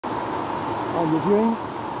I'm reviewing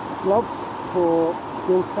gloves for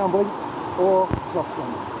Ghyll Scrambling or Clough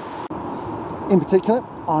Scrambling. In particular,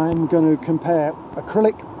 I'm going to compare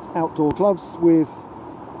acrylic outdoor gloves with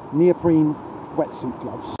neoprene wetsuit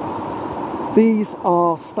gloves. These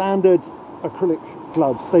are standard acrylic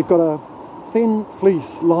gloves. They've got a thin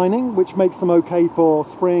fleece lining which makes them okay for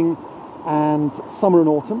spring and summer and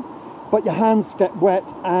autumn, but your hands get wet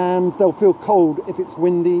and they'll feel cold if it's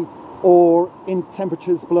windy or in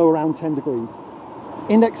temperatures below around 10 degrees.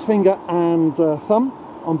 Index finger and thumb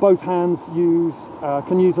on both hands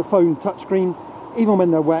can use a phone touchscreen even when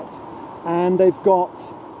they're wet, and they've got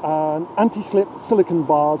anti-slip silicone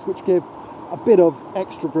bars which give a bit of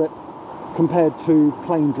extra grip compared to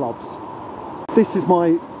plain gloves. This is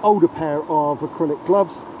my older pair of acrylic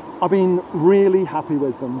gloves. I've been really happy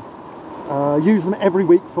with them. Use them every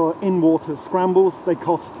week for in-water scrambles. They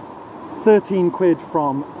cost 13 quid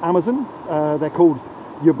from Amazon. They're called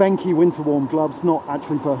Yobenki winter warm gloves, not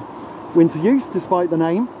actually for winter use despite the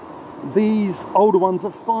name. These older ones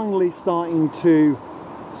are finally starting to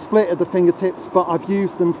split at the fingertips, but I've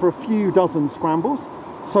used them for a few dozen scrambles,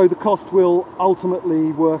 so the cost will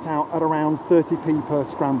ultimately work out at around 30p per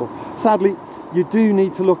scramble. Sadly, you do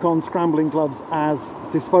need to look on scrambling gloves as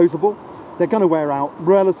disposable. They're going to wear out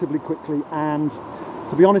relatively quickly, and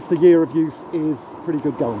to be honest, the year of use is pretty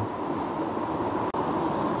good going.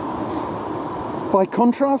 By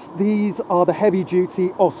contrast, these are the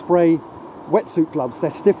heavy-duty Osprey wetsuit gloves.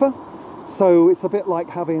 They're stiffer, so it's a bit like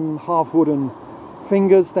having half wooden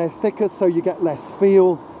fingers. They're thicker, so you get less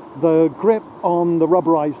feel. The grip on the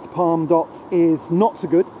rubberized palm dots is not so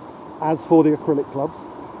good as for the acrylic gloves.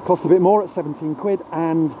 Cost a bit more at 17 quid,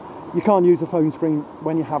 and you can't use a phone screen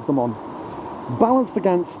when you have them on. Balanced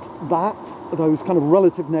against that, those kind of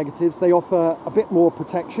relative negatives, they offer a bit more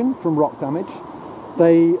protection from rock damage.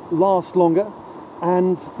 They last longer,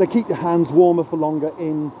 and they keep your hands warmer for longer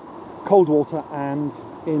in cold water and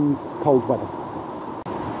in cold weather.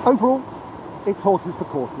 Overall, it's horses for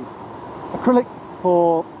courses. Acrylic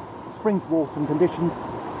for spring to autumn conditions,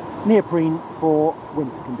 neoprene for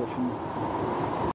winter conditions.